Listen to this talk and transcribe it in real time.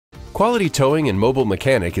Quality Towing and Mobile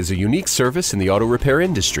Mechanic is a unique service in the auto repair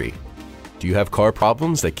industry. Do you have car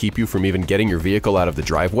problems that keep you from even getting your vehicle out of the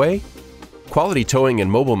driveway? Quality Towing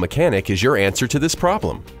and Mobile Mechanic is your answer to this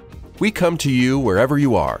problem. We come to you wherever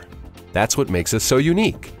you are. That's what makes us so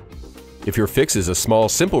unique. If your fix is a small,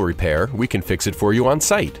 simple repair, we can fix it for you on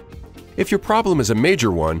site. If your problem is a major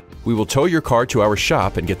one, we will tow your car to our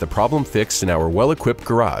shop and get the problem fixed in our well-equipped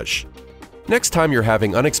garage. Next time you're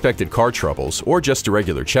having unexpected car troubles or just a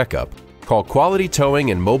regular checkup, call Quality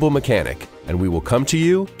Towing and Mobile Mechanic, and we will come to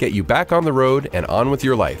you, get you back on the road and on with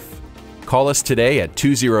your life. Call us today at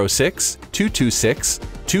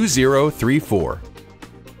 206-226-2034.